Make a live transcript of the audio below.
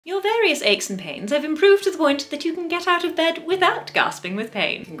various aches and pains, I've improved to the point that you can get out of bed without gasping with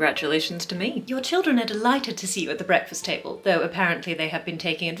pain. Congratulations to me. Your children are delighted to see you at the breakfast table, though apparently they have been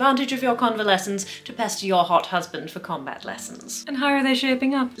taking advantage of your convalescence to pester your hot husband for combat lessons. And how are they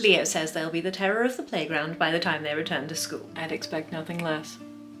shaping up? Leo says they'll be the terror of the playground by the time they return to school. I'd expect nothing less.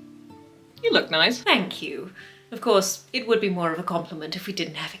 You look nice. Thank you. Of course, it would be more of a compliment if we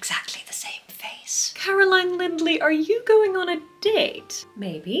didn't have exactly the same face. Caroline Lindley, are you going on a date?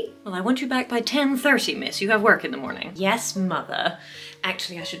 Maybe. Well, I want you back by 10:30, miss. You have work in the morning. Yes, mother.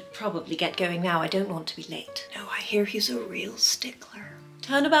 Actually, I should probably get going now. I don't want to be late. No, I hear he's a real stickler.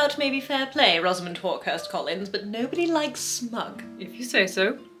 Turnabout may be fair play, Rosamund Hawkhurst Collins, but nobody likes SMUG. If you say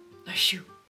so. Oh, shoot.